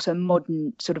 but it's also a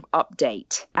modern sort of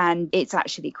update. And it's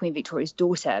actually Queen Victoria's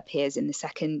daughter appears in the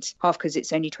second half because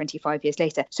it's only 25 years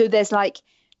later. So there's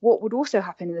what would also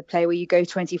happen in the play where you go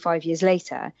 25 years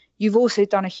later, you've also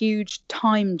done a huge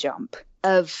time jump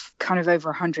of kind of over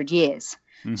 100 years.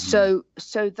 So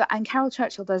that, and Caryl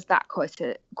Churchill does that quite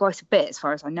a bit, as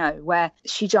far as I know, where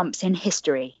she jumps in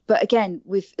history. But again,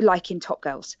 with like in Top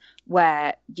Girls,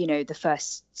 where the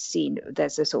first scene,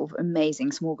 there's a sort of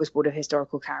amazing smorgasbord of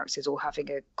historical characters all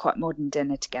having a quite modern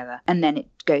dinner together, and then it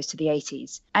goes to the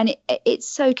 80s, and it's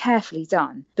so carefully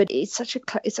done. But it's such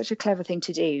a clever thing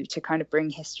to do, to kind of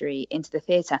bring history into the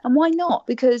theatre. And why not?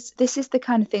 Because this is the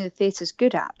kind of thing that theatre's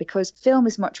good at, because film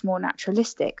is much more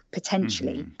naturalistic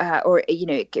potentially,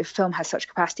 film has such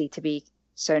capacity to be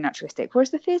so naturalistic,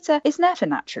 whereas the theatre is never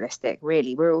naturalistic,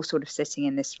 really. We're all sort of sitting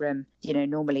in this room,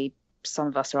 normally some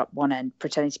of us are up one end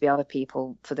pretending to be other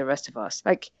people for the rest of us.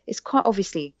 It's quite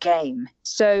obviously a game,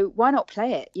 so why not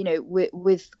play it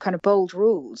with kind of bold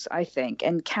rules, I think.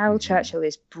 And Caryl Churchill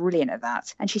is brilliant at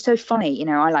that, and she's so funny.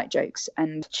 I like jokes,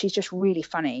 and she's just really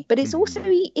funny. But it's also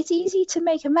it's easy to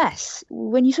make a mess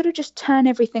when you sort of just turn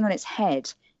everything on its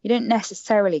head. You don't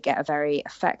necessarily get a very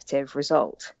effective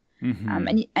result.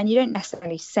 And you don't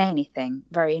necessarily say anything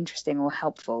very interesting or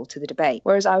helpful to the debate.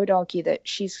 Whereas I would argue that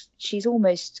she's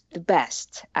almost the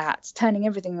best at turning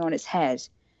everything on its head,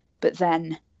 but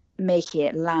then making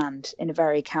it land in a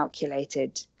very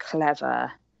calculated,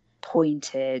 clever,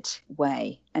 pointed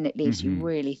way. And it leaves you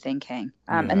really thinking.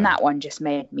 And that one just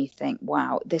made me think,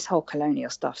 wow, this whole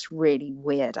colonial stuff's really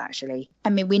weird, actually.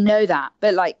 I mean, we know that,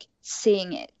 but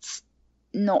seeing it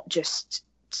not just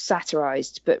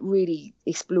satirized but really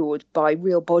explored by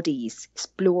real bodies,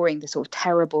 exploring the sort of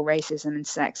terrible racism and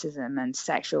sexism and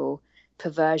sexual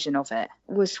perversion of it,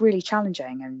 was really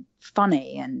challenging and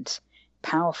funny and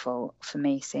powerful for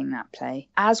me, seeing that play,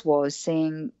 as was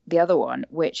seeing the other one,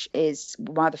 which is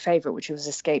my other favorite, which was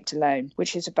Escaped Alone,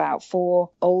 which is about 4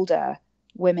 older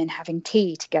women having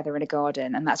tea together in a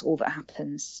garden, and that's all that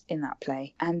happens in that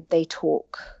play. And they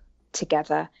talk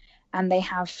together, and they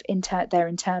have their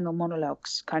internal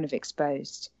monologues kind of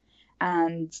exposed.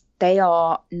 And they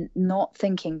are not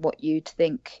thinking what you'd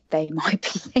think they might be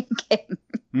thinking.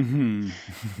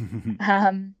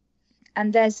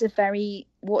 And there's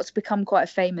what's become quite a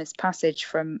famous passage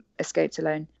from Escaped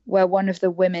Alone, where one of the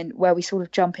women, where we sort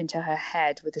of jump into her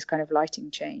head with this kind of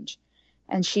lighting change.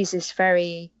 And she's this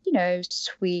very,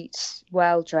 sweet,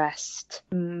 well-dressed,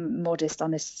 modest,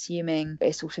 unassuming,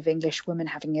 a sort of English woman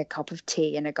having a cup of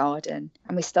tea in a garden.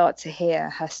 And we start to hear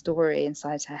her story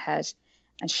inside her head.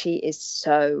 And she is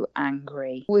so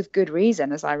angry, with good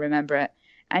reason, as I remember it.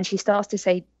 And she starts to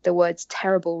say the words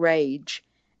terrible rage.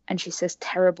 And she says,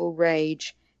 terrible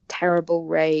rage,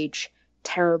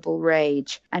 terrible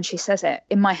rage. And she says it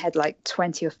in my head like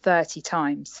 20 or 30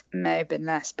 times, may have been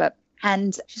less,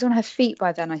 and she's on her feet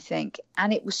by then, I think.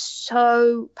 And it was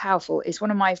so powerful. It's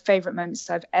one of my favourite moments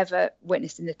I've ever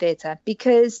witnessed in the theatre,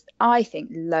 because I think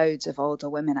loads of older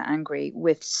women are angry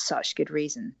with such good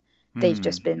reason. They've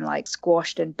just been like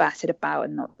squashed and battered about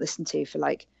and not listened to for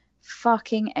like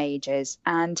fucking ages.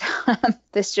 And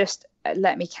this just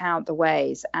let me count the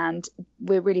ways. And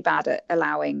we're really bad at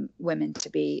allowing women to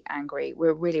be angry.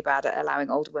 We're really bad at allowing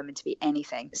older women to be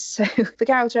anything. So for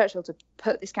Caryl Churchill to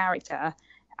put this character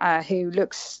who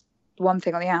looks one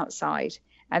thing on the outside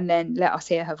and then let us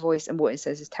hear her voice and what it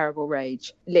says is terrible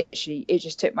rage, literally, it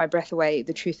just took my breath away,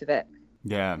 the truth of it.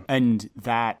 Yeah. And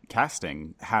that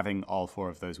casting, having all four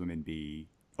of those women be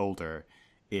older,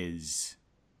 is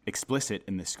explicit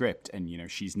in the script. And, you know,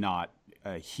 she's not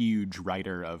a huge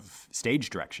writer of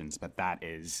stage directions, but that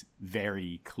is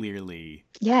very clearly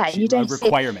you don't a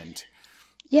requirement.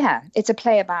 Yeah, it's a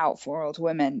play about four old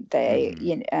women. They,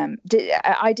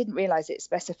 I didn't realize it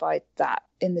specified that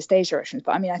in the stage directions,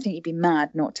 but I mean, I think you'd be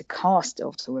mad not to cast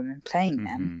older women playing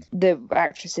them. The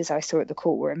actresses I saw at the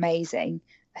court were amazing.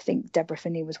 I think Deborah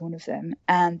Finney was one of them.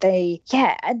 And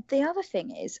and the other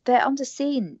thing is they're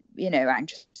underseen,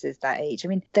 actresses that age. I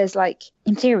mean, there's like,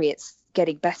 in theory, it's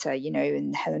getting better,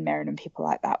 and Helen Mirren and people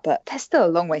like that, but there's still a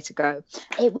long way to go.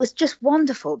 It was just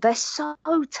wonderful. They're so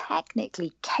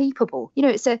technically capable.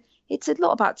 It's a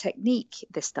lot about technique,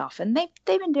 this stuff, and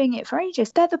they've been doing it for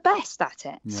ages. They're the best at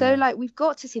it. Yeah. So we've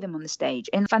got to see them on the stage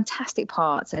in fantastic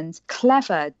parts and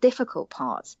clever, difficult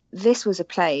parts. This was a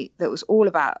play that was all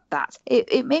about that.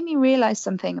 It made me realize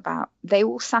something about, they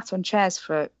all sat on chairs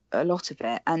for a lot of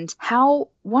it, and how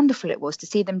wonderful it was to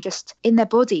see them just in their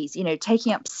bodies,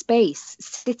 taking up space,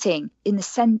 sitting in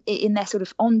their sort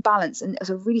of on balance and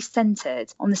sort of really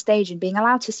centered on the stage and being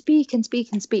allowed to speak and speak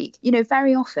and speak.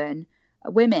 Very often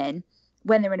women,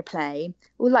 when they're in a play,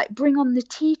 will bring on the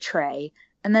tea tray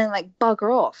and then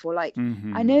bugger off, or I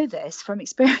know this from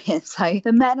experience,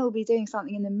 the men will be doing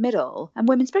something in the middle and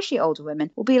women, especially older women,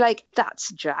 will be like,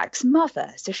 that's Jack's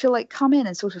mother, so she'll come in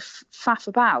and sort of faff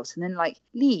about and then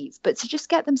leave. But to just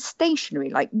get them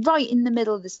stationary, right in the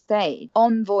middle of the stage,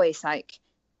 on voice,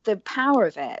 the power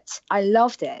of it, I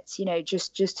loved it.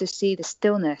 Just to see the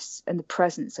stillness and the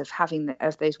presence of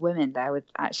of those women there with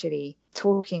actually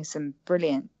talking some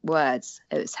brilliant words.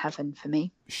 It was heaven for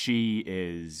me. She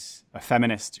is a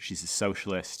feminist, she's a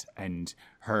socialist, and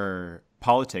her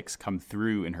politics come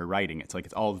through in her writing. It's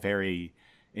all very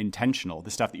intentional. The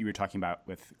stuff that you were talking about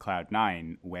with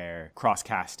Cloud9, where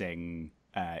cross-casting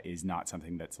is not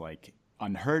something that's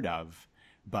unheard of,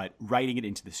 but writing it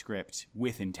into the script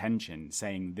with intention,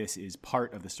 saying this is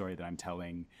part of the story that I'm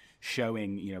telling,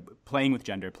 showing, playing with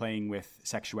gender, playing with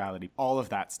sexuality, all of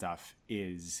that stuff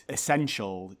is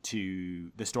essential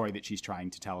to the story that she's trying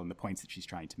to tell and the points that she's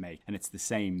trying to make. And it's the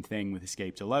same thing with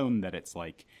Escaped Alone, that it's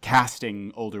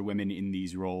casting older women in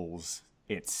these roles.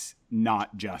 It's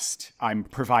not just I'm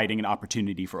providing an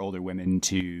opportunity for older women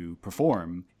to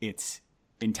perform. It's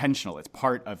intentional. It's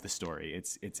part of the story.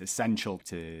 It's essential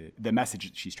to the message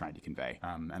that she's trying to convey.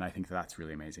 And I think that's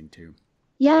really amazing too.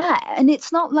 Yeah, and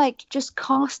it's not just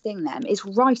casting them, it's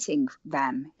writing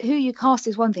them. Who you cast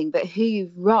is one thing, but who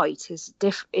you write is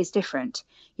different.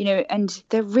 And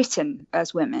they're written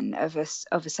as women of a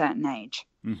certain age.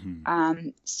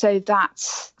 So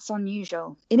it's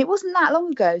unusual. And it wasn't that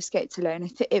long ago, Escaped Alone.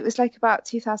 It was about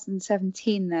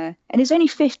 2017 there. And it's only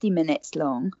 50 minutes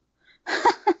long.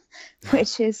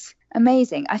 Which is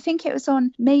amazing. I think it was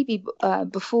on maybe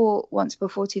before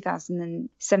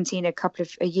 2017,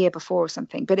 a year before or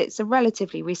something, but it's a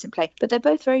relatively recent play. But they're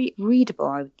both very readable,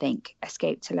 I would think,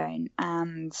 Escaped Alone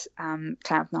and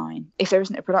Cloud9. If there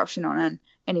isn't a production on and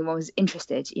anyone was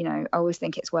interested, I always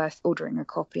think it's worth ordering a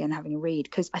copy and having a read,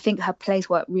 because I think her plays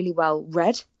work really well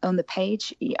read on the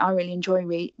page. I really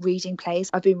enjoy reading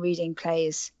plays. I've been reading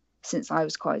plays since I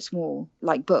was quite small,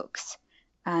 like books.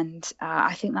 And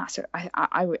I think that's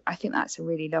a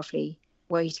really lovely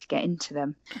way to get into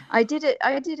them. I did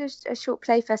a short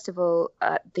play festival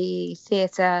at the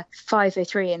Theatre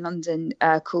 503 in London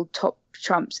called Top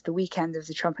Trumps, the weekend of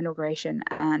the Trump inauguration,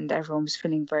 and everyone was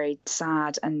feeling very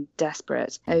sad and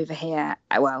desperate over here.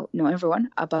 Well, not everyone,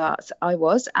 but I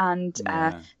was, and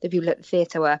the people at the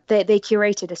theatre were. They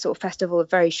curated a sort of festival of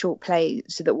very short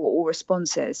plays that were all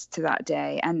responses to that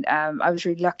day, and I was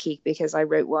really lucky because I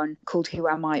wrote one called Who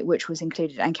Am I, which was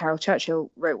included, and Caryl Churchill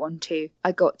wrote one too.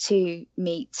 I got to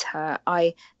meet her.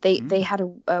 They had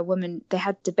a woman. They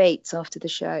had debates after the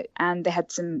show, and they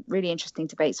had some really interesting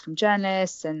debates from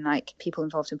journalists and people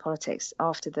involved in politics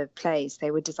after the plays.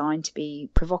 They were designed to be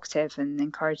provocative and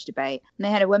encourage debate. And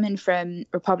they had a woman from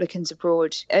Republicans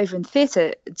Abroad over in the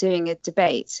theatre doing a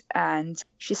debate, and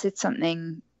she said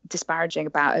something disparaging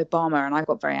about Obama, and I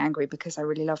got very angry because I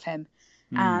really love him.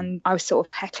 And I was sort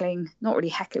of heckling, not really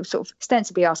heckling, sort of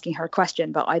ostensibly asking her a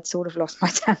question, but I'd sort of lost my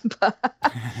temper.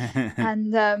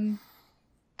 And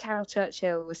Caryl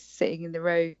Churchill was sitting in the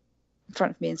row in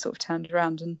front of me and sort of turned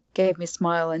around and gave me a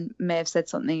smile and may have said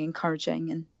something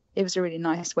encouraging. And it was a really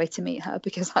nice way to meet her,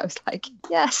 because I was like,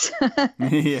 yes.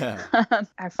 Yeah.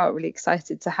 I felt really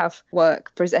excited to have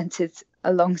work presented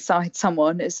alongside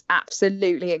someone as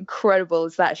absolutely incredible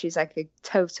as that. She's like a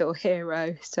total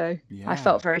hero. So I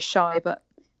felt very shy, but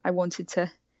I wanted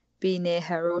to be near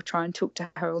her or try and talk to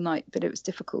her all night. But it was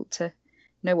difficult to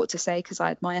know what to say because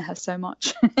I admire her so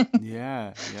much.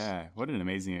 Yeah. What an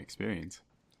amazing experience.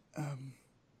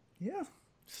 Yeah.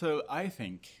 So I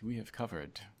think we have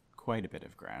covered quite a bit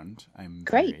of ground. I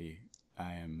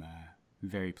am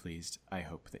very pleased. I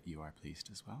hope that you are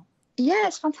pleased as well. Yeah,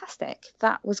 it's fantastic.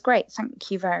 That was great.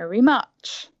 Thank you very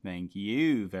much. Thank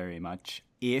you very much.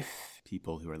 If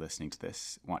people who are listening to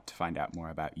this want to find out more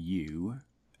about you,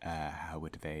 how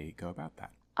would they go about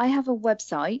that? I have a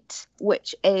website,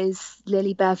 which is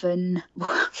Lily Bevan,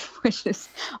 which is,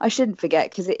 I shouldn't forget,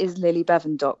 because it is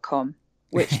lilybevan.com,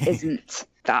 which isn't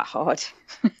that hard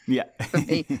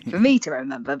for me to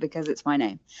remember because it's my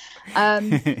name.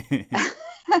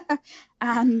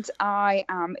 And I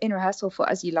am in rehearsal for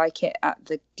As You Like It at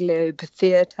the Globe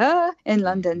Theatre in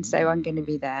London, so I'm going to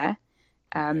be there.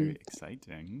 Very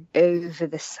exciting. Over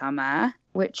the summer,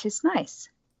 which is nice.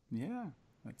 Yeah,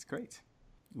 that's great.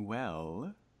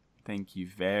 Well, thank you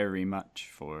very much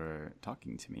for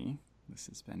talking to me. This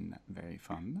has been very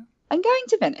fun. I'm going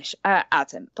to finish,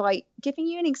 Adam, by giving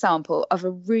you an example of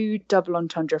a rude double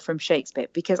entendre from Shakespeare,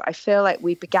 because I feel like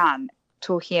we began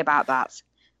talking about that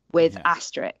with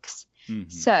Asterix. Mm-hmm.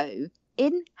 So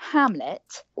in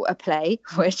Hamlet, a play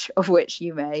of which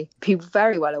you may be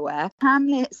very well aware,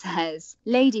 Hamlet says,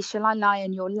 "Lady, shall I lie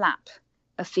in your lap?"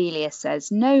 Ophelia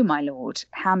says, "No, my lord."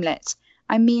 Hamlet,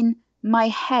 "I mean my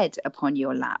head upon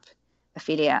your lap."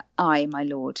 Ophelia, "Aye, my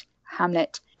lord."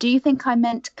 Hamlet, "Do you think I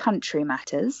meant country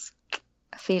matters?"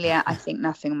 Ophelia, "I think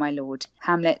nothing, my lord."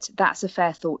 Hamlet, "That's a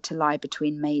fair thought to lie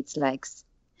between maids' legs."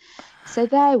 So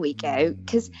there we go,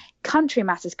 because country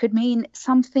matters could mean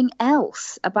something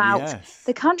else about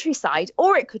the countryside,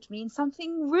 or it could mean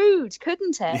something rude,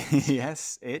 couldn't it?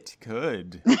 Yes, it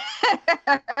could.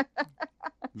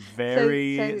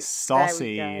 Very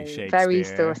saucy Shakespeare. Very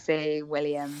saucy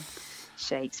William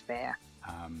Shakespeare.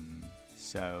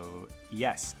 So,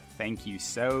 yes, thank you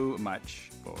so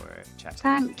much for chatting.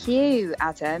 Thank you,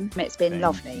 Adam. It's been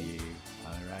lovely. You.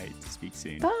 All right, speak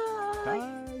soon. Bye.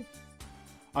 Bye.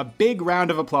 A big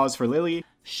round of applause for Lily.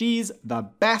 She's the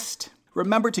best.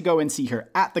 Remember to go and see her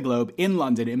at the Globe in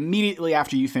London immediately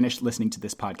after you finish listening to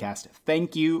this podcast.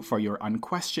 Thank you for your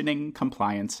unquestioning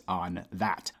compliance on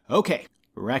that. Okay,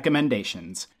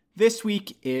 recommendations. This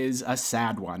week is a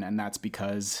sad one, and that's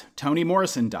because Toni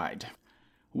Morrison died.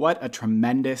 What a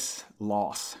tremendous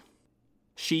loss.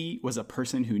 She was a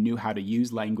person who knew how to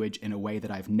use language in a way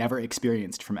that I've never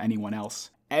experienced from anyone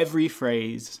else. Every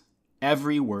phrase,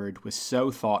 every word was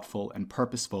so thoughtful and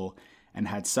purposeful and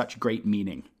had such great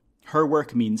meaning. Her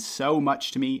work means so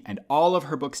much to me, and all of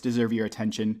her books deserve your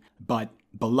attention, but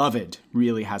Beloved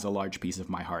really has a large piece of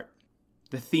my heart.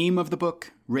 The theme of the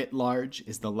book, writ large,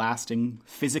 is the lasting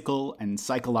physical and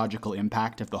psychological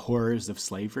impact of the horrors of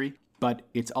slavery, but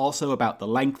it's also about the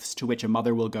lengths to which a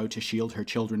mother will go to shield her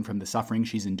children from the suffering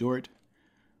she's endured.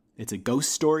 It's a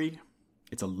ghost story.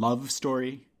 It's a love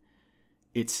story.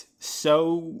 It's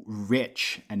so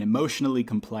rich and emotionally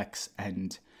complex,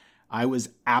 and I was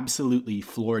absolutely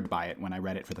floored by it when I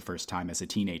read it for the first time as a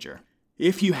teenager.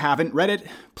 If you haven't read it,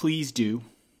 please do.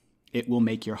 It will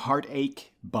make your heart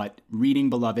ache, but reading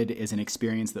Beloved is an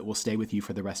experience that will stay with you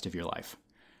for the rest of your life.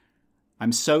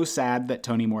 I'm so sad that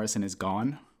Toni Morrison is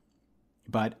gone,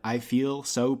 but I feel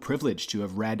so privileged to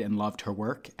have read and loved her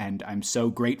work, and I'm so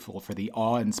grateful for the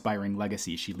awe-inspiring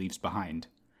legacy she leaves behind.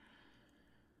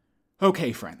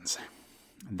 Okay, friends,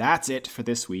 that's it for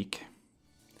this week.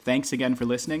 Thanks again for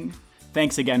listening.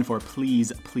 Thanks again for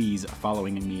please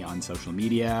following me on social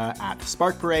media at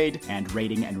Spark Parade and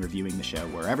rating and reviewing the show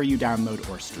wherever you download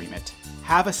or stream it.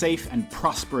 Have a safe and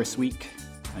prosperous week.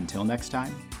 Until next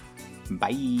time,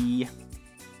 bye.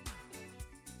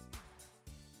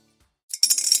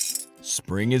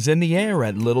 Spring is in the air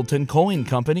at Littleton Coin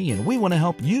Company, and we want to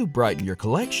help you brighten your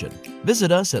collection. Visit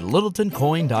us at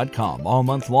littletoncoin.com all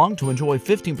month long to enjoy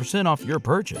 15% off your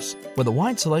purchase. With a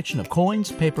wide selection of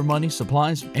coins, paper money,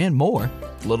 supplies, and more,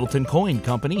 Littleton Coin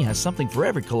Company has something for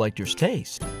every collector's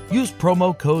taste. Use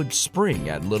promo code SPRING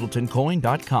at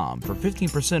littletoncoin.com for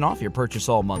 15% off your purchase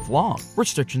all month long.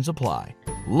 Restrictions apply.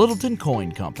 Littleton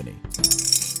Coin Company.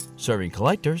 Serving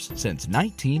collectors since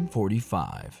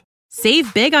 1945.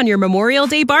 Save big on your Memorial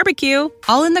Day barbecue,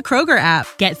 all in the Kroger app.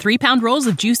 Get 3-pound rolls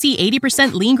of juicy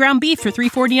 80% lean ground beef for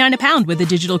 $3.49 a pound with a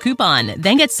digital coupon.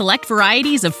 Then get select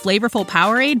varieties of flavorful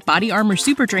Powerade, Body Armor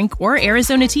Super Drink, or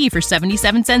Arizona tea for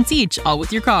 77 cents each, all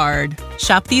with your card.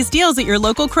 Shop these deals at your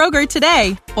local Kroger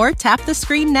today, or tap the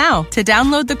screen now to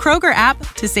download the Kroger app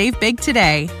to save big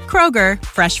today. Kroger,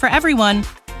 fresh for everyone.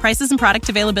 Prices and product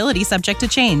availability subject to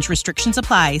change. Restrictions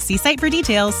apply. See site for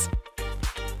details.